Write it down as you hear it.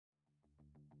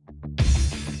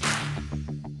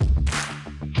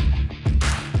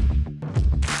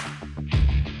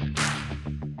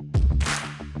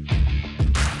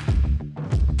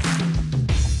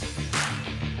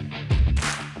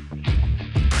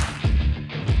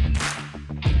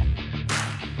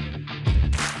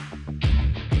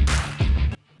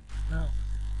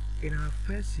in our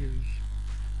first series,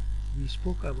 we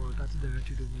spoke about Active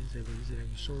Directory Domain Services and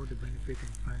we saw the benefit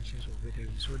and functions of it, and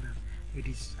we saw that it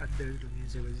is Active Directory Domain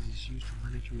Services is used to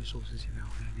manage resources in our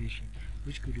organization,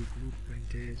 which could include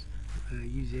printers,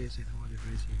 users, and all the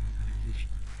rest in the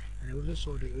organization. And I also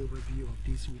saw the overview of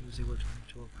this Windows Server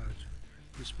 2012 part 2.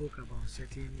 We spoke about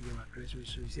setting your address.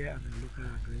 So you say I'm a local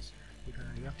address, you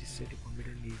have to set a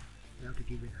computer name, you have to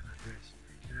give it an address.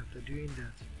 And after doing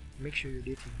that, make sure your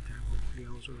date and time hopefully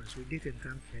also right. So date and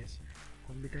time first,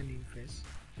 computer name first,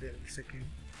 then second,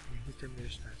 and system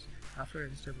registers. After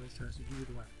the system registers, you give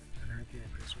it what? An IP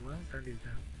address. So once that is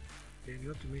done, then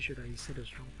you have to make sure that you set a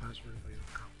strong password for your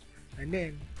account. And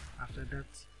then after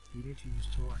that, you need to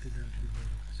install Active Directory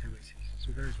Domain Services.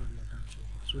 So that is what we have done so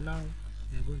far. So now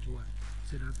we are going to what?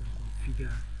 Set up and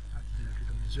configure Active Directory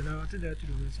Domain. So now Active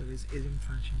Directory Domain Service isn't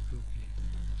functioning properly.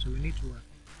 So we need to what?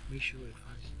 Make sure it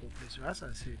functions properly. So as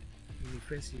I said in the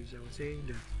first series, I was saying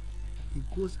that it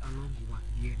goes along with what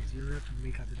DNS in order to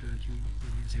make Active Directory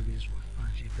Domain Service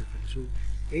function perfectly. So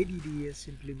ADDS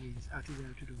simply means Active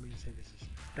Directory Domain Services.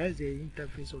 That is the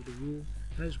interface of the role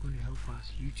that is going to help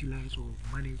us utilize or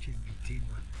manage and maintain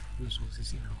what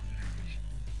resources in our organization.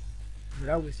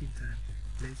 Without wasting time,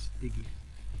 let's dig in.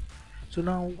 So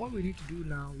now what we need to do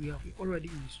now, we have already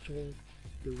installed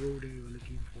the role that you are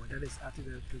looking for, that is Active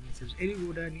Directory Domain Services. Any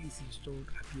role that is installed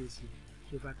appears here.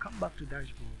 So if I come back to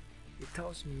dashboard, it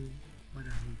tells me what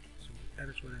I need. So that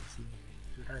is what I'm seeing.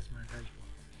 So that is my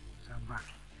dashboard. So I'm back.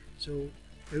 So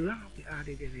we don't have to add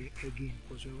it again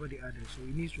because we already added. So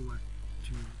it needs to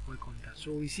work on that.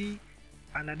 So we see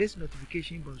under this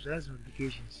notification box, that's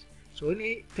notifications. So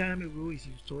any time a role is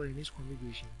installed in this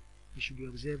configuration, you should be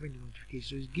observing the notification.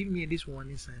 So it's giving me this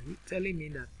warning sign telling me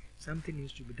that something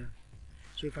needs to be done.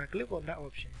 So if I click on that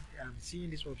option, I'm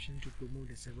seeing this option to promote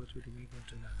the server to a domain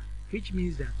controller, which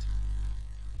means that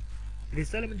it is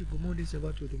telling me to promote this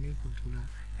server to a domain controller,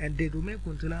 and the domain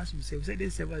controller, as we said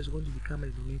this server is going to become a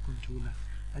domain controller,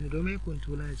 and the domain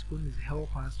controller is going to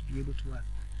help us to be able to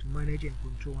manage and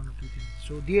control one of two things.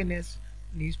 So DNS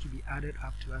needs to be added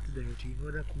up to Active Directory in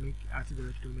order to make Active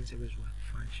Directory Domain Service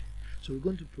function. So we're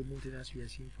going to promote it as we are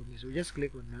seeing from here. So just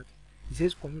click on that. It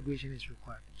says configuration is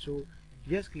required. So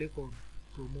just click on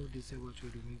promote this server to a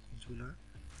domain controller,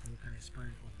 and you can expand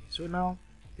it from here. So now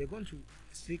they're going to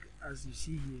stick, as you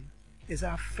see here, it's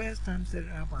our first time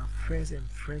setting up our first and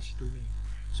fresh domain.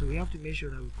 So we have to make sure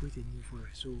that we create a new for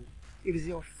it. So if it's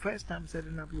your first time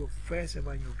setting up your first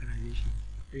server in your organization,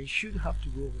 then you should have to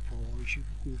go for, or you should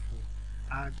go for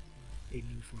add a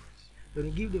new forest. Then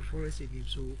we give the forest a name.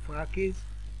 So for our case,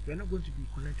 we're not going to be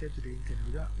connected to the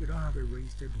internet. We don't have a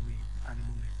registered domain at the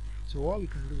moment. So what we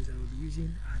can do is I will be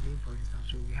using our name, for instance.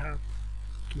 So we have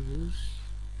kinglab.local.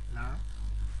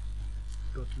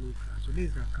 So this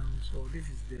is the account, so this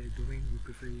is the domain we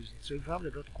prefer using. So if you have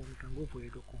the .com, you can go for a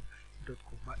 .com.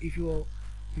 But if you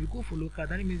go for local,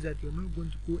 that means that you're not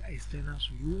going to go external,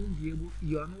 so you won't be able,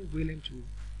 you are not willing to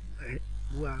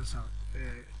go outside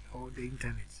or the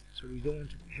internet. So you don't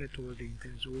want to head towards the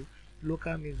internet. So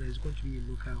local means that it's going to be a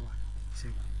local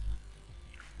server.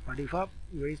 But if you have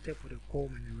registered for the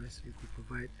com and the rest, you could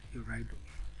provide the right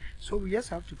domain. So we just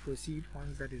have to proceed.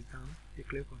 Once that is done, you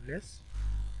click on this.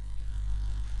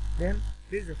 Then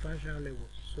this is the functional level.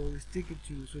 So we stick it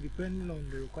to, so depending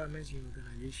on the requirements in your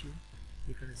organization,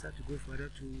 you can start to go further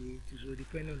to so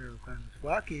depending on the requirements. For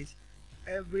our case,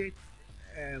 every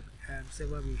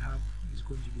server we have is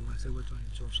going to be one server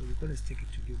 2012. So we're going to stick it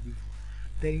to the default.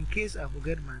 Then in case I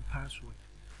forget my password,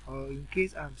 or in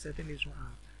case I'm setting this one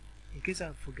up, in case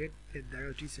I forget the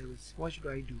directory service, what should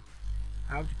I do?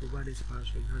 I have to provide this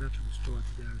password in order to restore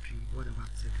the directory, whatever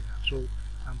I'm setting up. So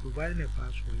I'm providing a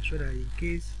password so that in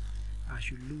case I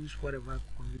should lose whatever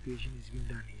configuration is being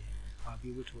done here, I'll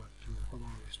be able to recover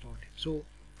or restore them. So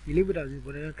you leave it as it,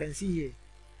 but you can see here,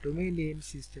 domain name,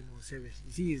 system or service.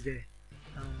 You see is there.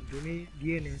 Domain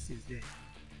DNS is there.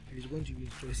 It is going to be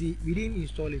installed. See, we didn't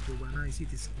install it over now. You see,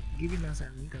 it is giving us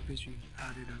an interface we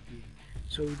added up here.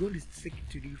 So we're going to stick it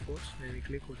to default. Then we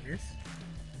click on this.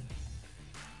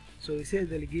 So it says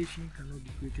delegation cannot be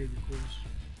created because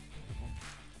of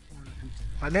one or two things.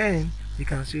 But then you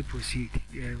can still proceed.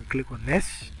 Yeah, we click on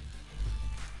next.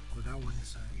 Because that one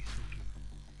is okay.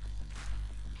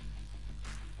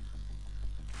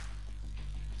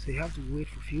 So you have to wait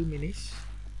for a few minutes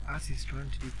as it's trying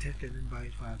to detect an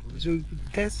NetBIOS file. So you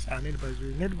test our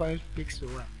NetBIOS. NetBIOS picks the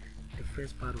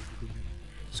first part of the domain.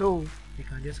 So you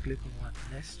can just click on what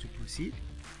next to proceed.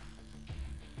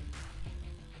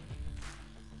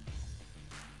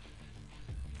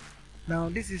 Now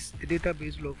this is a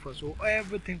database log file, so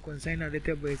everything concerning our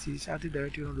database is Active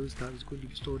Directory and all those stuff is going to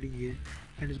be stored in here,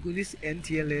 and it's good. This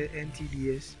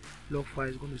NTDS log file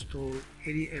is going to store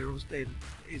any errors, and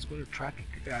it's going to track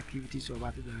the activities of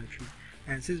Active Directory,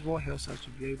 and since what helps us to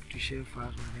be able to share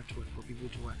files on the network for people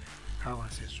to have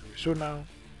access to it. So now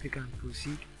we can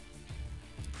proceed,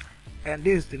 and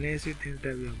this is the necessary things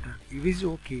that we have done. If it's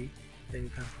okay, then we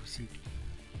can proceed.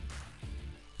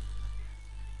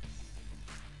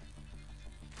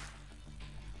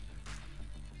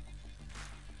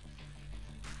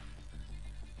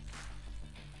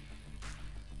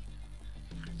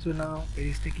 So now it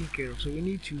is taken care of, so we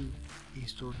need to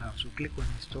install now. So click on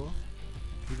install.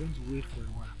 We're going to wait for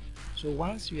a while. So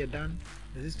once we are done,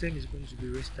 the system is going to be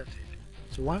restarted.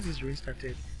 So once it's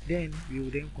restarted, then we will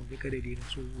then configure the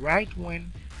DNS. So right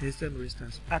when the system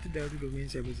restarts, Active Directory domain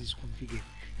service is configured,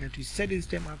 and to set the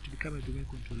system up to become a domain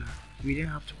controller, we then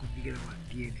have to configure our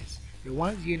DNS. And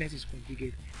once DNS is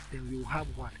configured, then we will have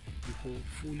what we call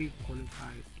fully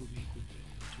qualified domain controller.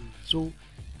 So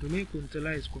domain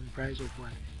controller is comprised of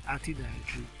what? Active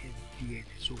Directory and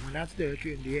DNS. So when Active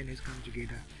Directory and DNS come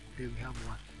together, then we have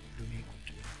what? Domain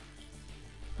controller.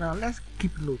 Now let's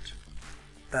keep note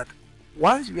that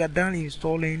once we are done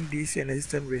installing this and the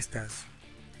system restarts,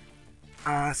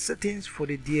 our settings for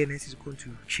the DNS is going to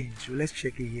change. So let's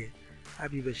check it here.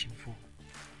 IP version 4.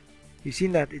 You've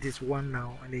seen that it is 1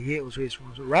 now, and here also is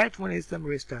 1. So right when the system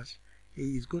restarts, it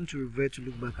is going to revert to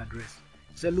lookback address.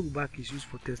 So lookback is used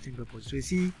for testing purposes. So you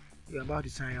see you're about to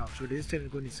sign out. So the system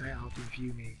is going to sign out in a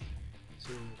few minutes.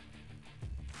 So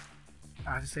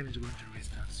our system is going to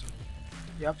restart. So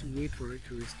you have to wait for it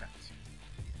to restart.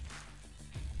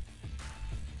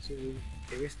 So it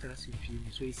restarts in a few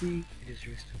minutes. So you see it is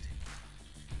restarted.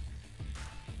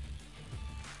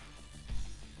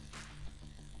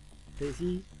 So you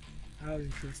see how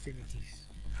interesting it is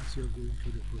as you're going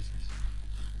through the process.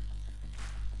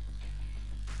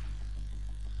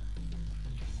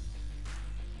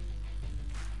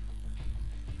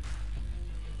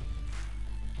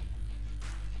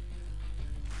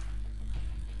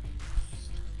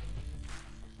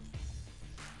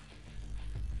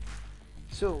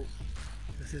 So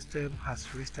the system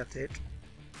has restarted,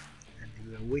 and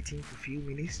we are waiting for a few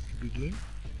minutes to begin.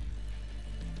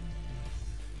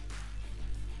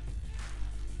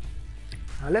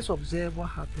 Now let's observe what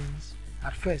happens.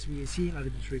 At first we are seeing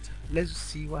administrator. Let's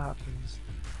see what happens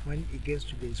when it gets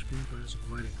to the screen for us to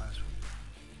provide a password.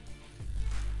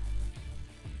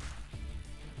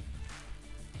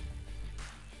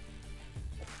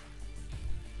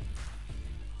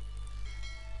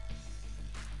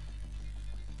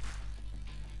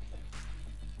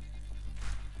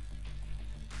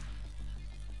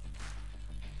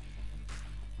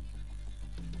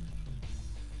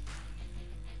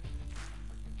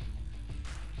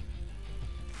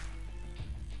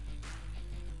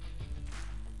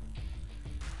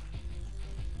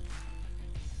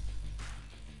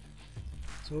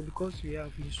 So because we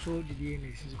have installed the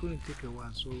DNS, it's going to take a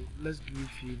while. So let's give it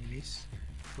a few minutes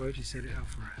for it to set it up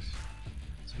for us.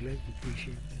 So let's be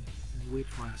patient and wait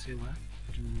for our server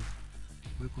to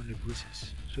work on the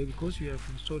process. So because we have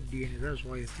installed DNS, that's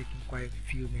why it's taking quite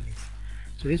a few minutes.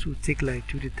 So this will take like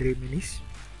 2 to 3 minutes.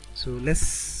 So let's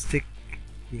stick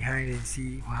behind and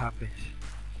see what happens.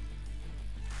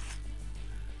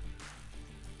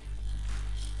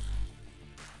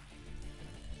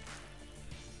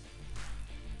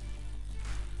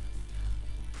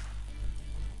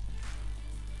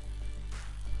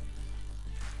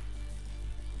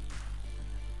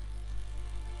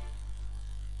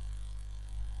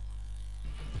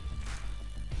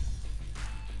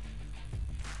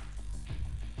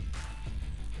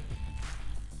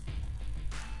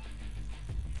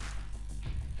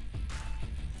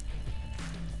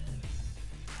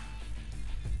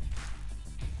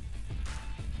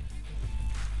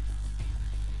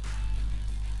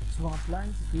 So I'm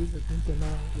applying to create the printer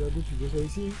now, you are good to go. So you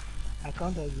see,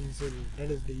 account has been disabled. That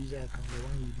is the user account, the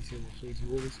one you disable. So it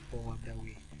will always forward that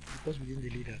way. Because we didn't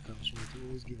delete the account, so it will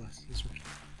always give us it's okay.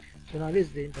 So now this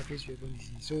is the interface you're going to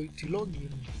see. So to log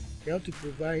in, you have to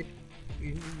provide,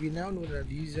 we now know that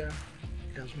the user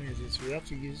does not exist. So you have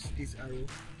to use this arrow.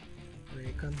 When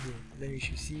you come here, then you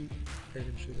should see the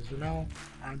administrator. So now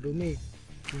our domain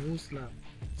 /administrator.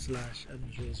 So that's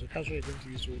what you're going to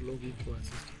use to log into our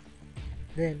system.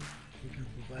 Then we can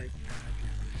provide directly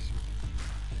address. So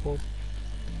port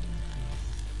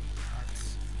at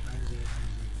 9090.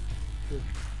 Good.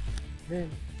 Then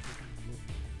we can log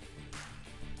in.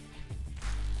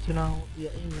 So now we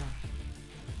are in now.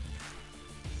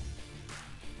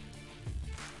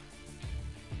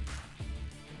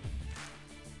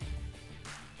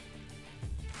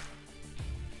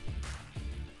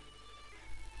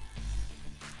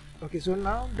 Okay, so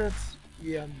now that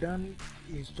we have done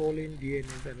installing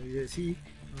DNS, and you see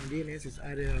DNS is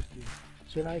added up here.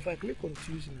 So now if I click on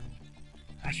choose now,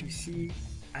 I should see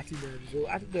Active Directory. So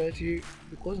Active Directory,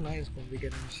 because now it's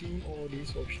configured, I'm seeing all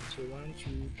these options. So 1,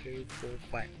 2, 3, 4,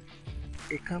 5.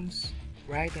 It comes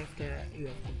right after you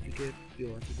have configured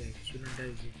your Active Directory. So now that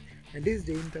is it. And this is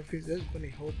the interface that's going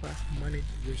to help us manage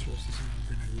resources in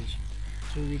our organization.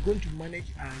 So we're going to manage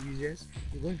our users,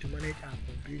 we're going to manage our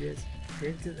computers. For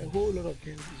instance, a whole lot of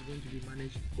things is going to be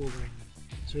managed over here.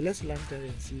 So let's launch that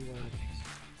and see what happens.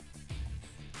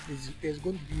 There's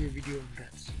going to be a video on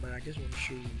that, but I just want to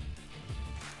show you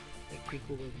a quick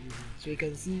overview here. So you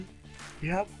can see we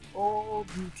have all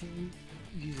built-in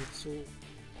users. So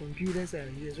computers are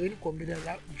here. So any computer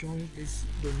that joins this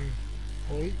domain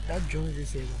or that joins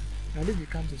this server, now this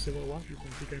becomes a server. Once you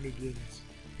configure the DNS,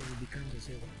 then it becomes a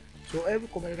server. So every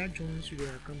computer that joins to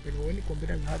your company or any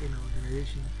computer we have in our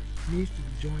organization needs to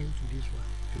be joined to this one,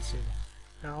 the server.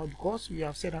 Now because we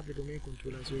have set up the domain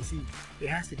controller, so you see it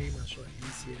has the name as well.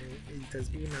 It has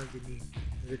given us the name.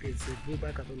 It's a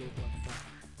global catalog file.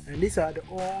 And these are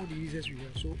all the users we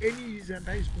have. So any user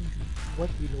that is going to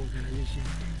work with the organization,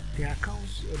 the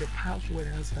accounts or the password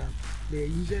has the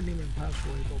username and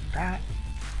password of that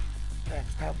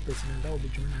staff person that will be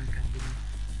joining our company.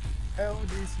 All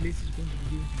this list is going to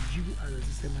be given to you as a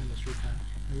system administrator,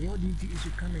 and your duty is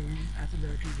to come and use Active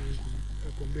Directory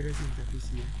computers interface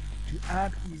here to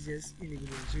add users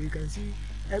individually. So you can see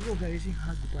every organization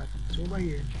has departments. So over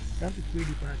here, you have to create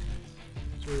departments.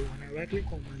 So when I right click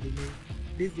on my domain,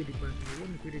 this is the department.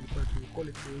 When you create a department, we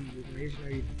call it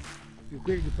organizational unit. You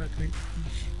create a department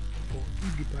for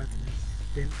each department.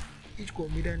 Then each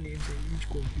computer names and each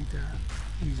computer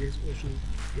users also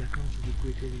the accounts will be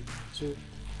created in. So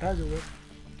that's the work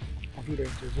of the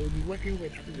directory. So we'll be working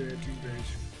with Active Directory very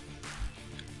soon.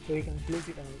 So you can close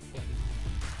it out for the moment.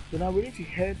 So now we need to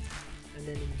head and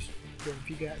then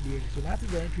configure DNS. So now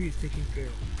Active Directory is taken care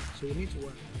of. So we need to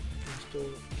install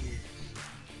DNS.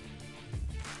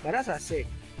 But as I said,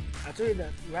 I told you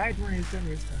that right when instant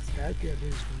instance, the IP address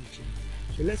is going to change.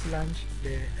 So let's launch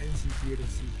the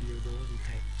ncpa.cpa, the one we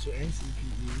type. So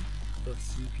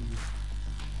ncpa.cpa.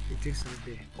 It takes us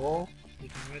there. Or you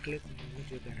can right click on the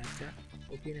network adapter,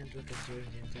 open and network and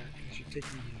enter, and it should take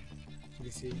you here to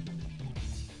the same point.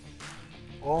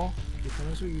 Or you can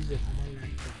also use the command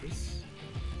line interface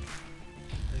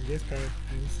and just type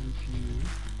ncpa.cpa.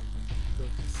 That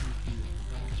will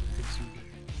take you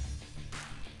there.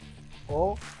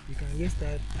 Or you can just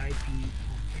type IP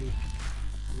config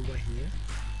over here.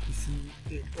 You see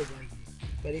it over here.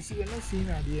 But you see, we're not seeing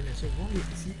our DNS. So if you want to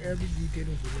see every detailed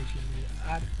information, you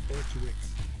add all to it.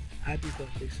 IP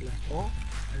config / or,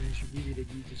 and it should give you the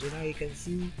details. So now you can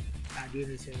see our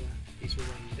DNS server is over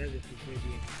here. That's the preferred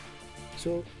DNS.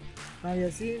 So now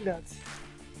you're seeing that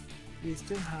we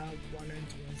still have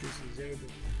 192.168.0.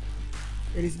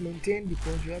 It is maintained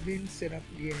because you haven't set up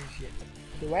DNS yet.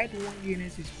 So right when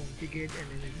DNS is configured and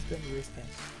then the system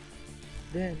restarts,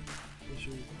 then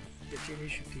the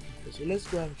changes should take place. So let's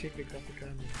go and check the graphical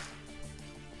means.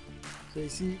 So you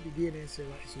see the DNS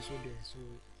server is also there, so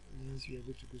it means we are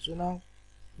good to go. So now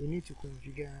we need to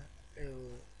configure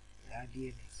our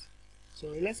DNS. So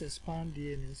let's expand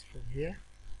DNS from here.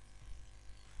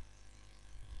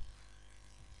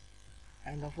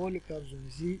 And the 4 lookup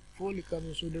zones. See, 4 lookup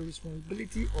zones. So the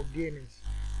responsibility of DNS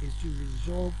is to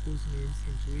resolve host names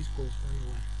into its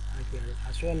corresponding IP address,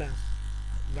 as well as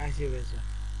vice versa.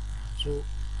 So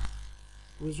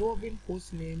resolving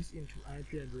host names into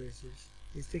IP addresses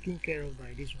is taken care of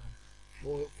by this one.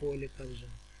 4 lookup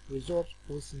zone resolves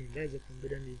host name, that is the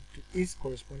computer name, to its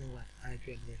corresponding IP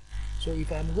address. So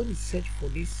if I'm going to search for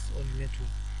this on the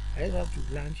network, I just have to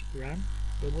launch run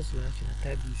 / and I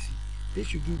type DC. This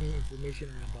should give me information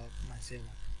about my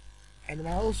server. And then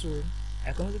I can also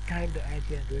type the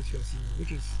IP address you're seeing,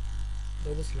 which is /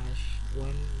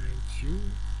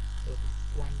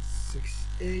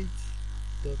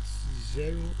 192.168.0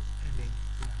 and then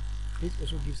 1. This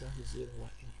also gives us the same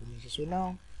information. So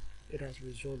now it has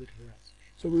resolved it for us.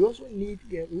 So we also need,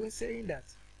 we were saying that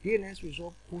DNS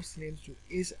resolve host names to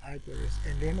its IP address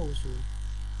and then also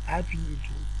IP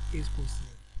into its host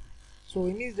name. So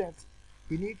it means that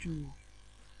we need to,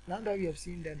 now that we have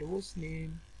seen that the host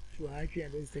name to IP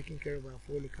address is taken care of by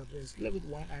 4 lookup, let's look at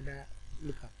one other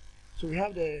lookup. So we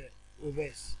have the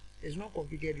reverse. It's not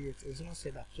configured yet, it's not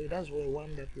set up. So that's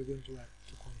one that we're going to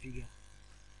configure.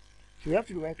 So we have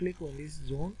to right click on this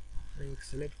zone, then you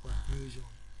select for a new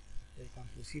zone. Then you can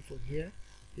proceed from here.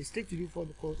 It's take to default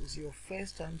because it's your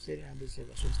first time setting up the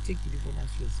server. So it's take to default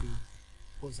as you're seeing,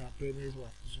 because our previous zone.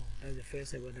 That's the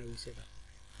first server that we set up.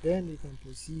 Then you can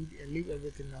proceed and leave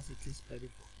everything as it is by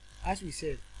default. As we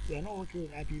said, we are not working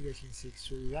with IP version 6,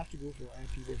 so we have to go for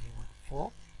IP version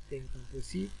 4. Then you can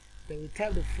proceed. Then we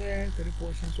type the first 3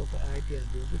 portions of our IP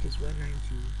address, which is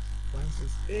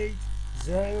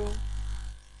 192.168.0.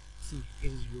 See,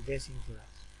 it is reversing for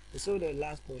us. So the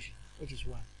last portion, which is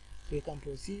 1. So you can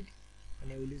proceed, and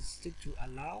then we'll stick to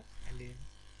allow, and then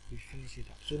we finish it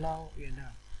up. So now we are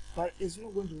done. But it's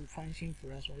not going to function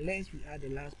for us unless we add the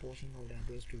last portion of the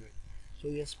address to it. So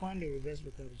we expand the reverse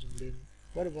lookup zone, then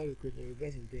whatever we create, the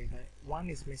reverse is there, but 1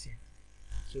 is missing.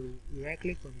 So we right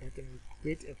click on that and we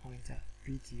create a pointer,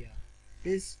 PTR.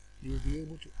 This you'll be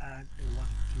able to add the 1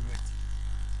 to it.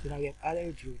 So now we have added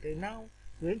it to it. Then now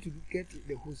we're going to get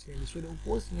the host name. So the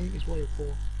host name is what you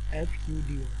call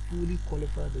FQD, fully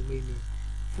qualified domain name.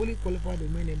 Fully qualified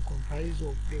domain name comprises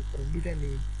of the computer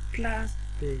name plus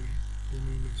the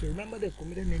domain name. So remember the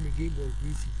computer name we gave was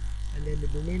DC, and then the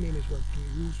domain name is what?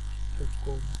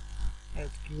 kinuse.com.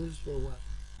 Kinuse for what?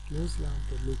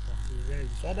 Kinuse.local. So that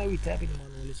is so either we type it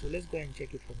manually. So let's go and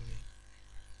check it from here.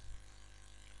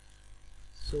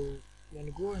 So when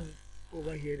you go and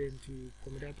over here then to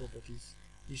computer properties,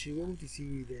 you should be able to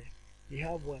see there. We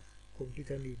have what?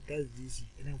 Computer name, that's DC,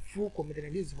 and then full computer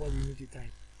name. This is what we need to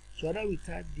type. So either we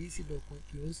type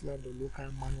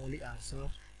dc.kinuse.local manually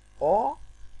ourselves, or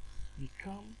we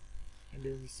come and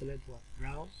then we select what?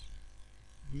 Browse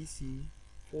DC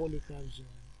for local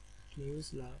zone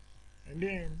Kinuse Lab, and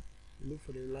then we look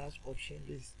for the last option.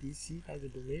 This is DC as the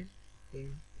domain,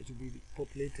 then it will be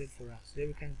populated for us. Then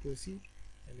we can proceed,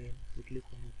 and then we click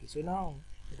on OK. So now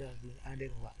it has been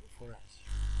added for us.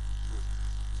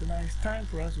 So now it's time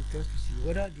for us to test to see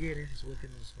whether DNS is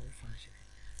working or it's not functioning.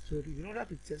 So in order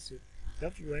to test it, you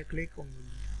have to right click on the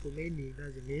domain name,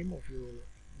 that's the name of your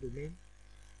domain,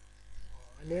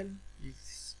 and then you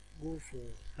go for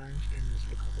launch DNS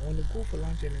lookup. When you go for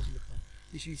launch DNS lookup,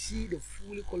 you should see the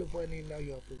fully qualified name that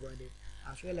you have provided,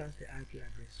 as well as the IP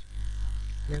address.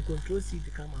 Then Control C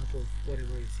to come out of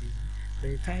whatever you see.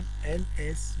 Then you type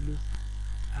NS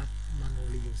lookup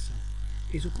manually yourself.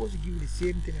 It's supposed to give you the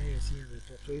same thing that you're seeing at the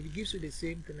top. So if it gives you the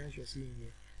same thing as you're seeing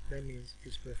here, that means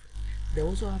it's perfect. They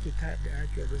also have to type the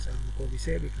IP address, and because we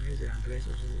said we can use the address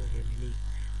also here we need.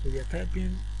 So we are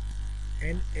typing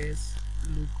NS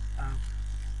lookup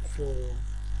for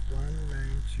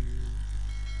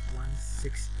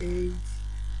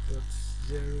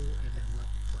 192.168.0 and then what?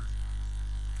 1.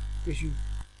 We should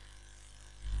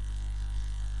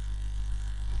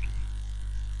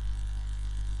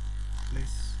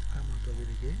let's come out of it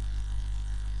again.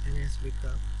 NS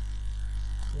lookup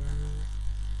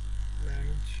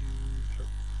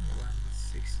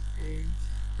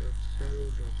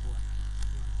 192.168.0.1,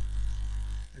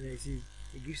 and then you see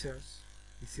it gives us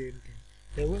the same thing.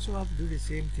 They also have to do the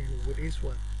same thing with this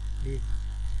one name,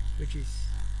 which is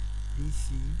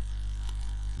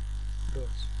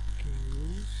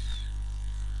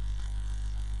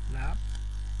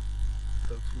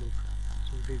dc.kinuse.lab.local.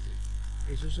 So this is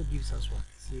it also gives us what?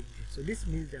 Same thing. So this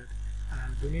means that our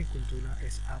domain controller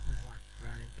is up and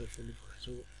running perfectly for us.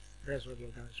 So that's what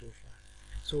we've done so far.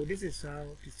 So this is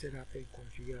how to set up and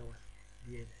configure our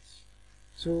DNS.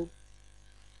 So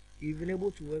you've been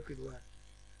able to work with what?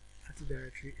 Active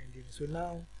Directory and DNS. So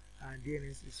now our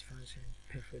DNS is functioning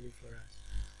perfectly for us.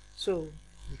 So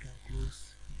we can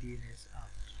close DNS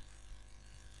out.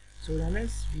 So the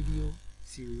next video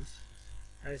series,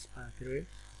 that is part 3,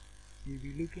 you'll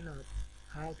be looking at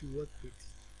how to work with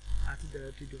Active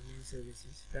Directory domain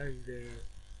services. That is the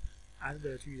Active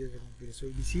Directory users and computers. So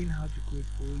you'll be seeing how to create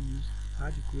OUs, how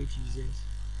to create users,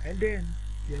 and then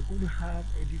we are going to have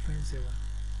a different server,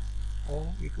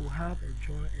 or we could have a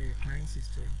client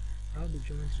system that will be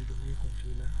joined to the domain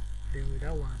controller. Then with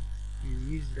that one, we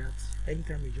use that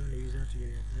anytime we join the user to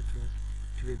the network,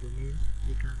 to the domain,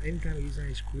 you can, anytime a user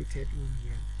is created in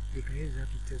here, you can use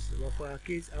that to test it. But for our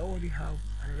case, I already have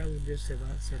another Windows server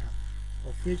set up,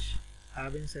 of which I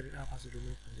haven't set it up as a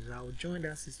domain controller. I will join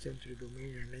that system to the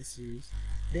domain in the next series.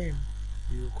 Then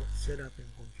we will set up and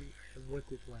configure and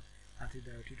work with what? Active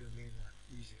Directory domain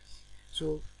users.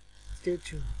 So stay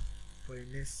tuned for the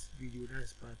next video. That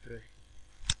is part 3.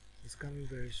 It's coming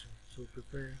very soon, so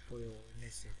prepare for your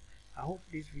next set. I hope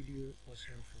this video was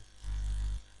helpful.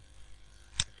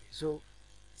 Okay, so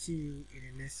see you in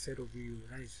the next set of video.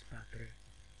 That is part 3.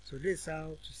 So this is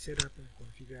how to set up and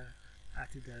configure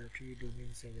Active Directory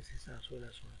domain services as well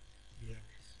as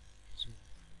DNS. So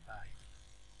bye.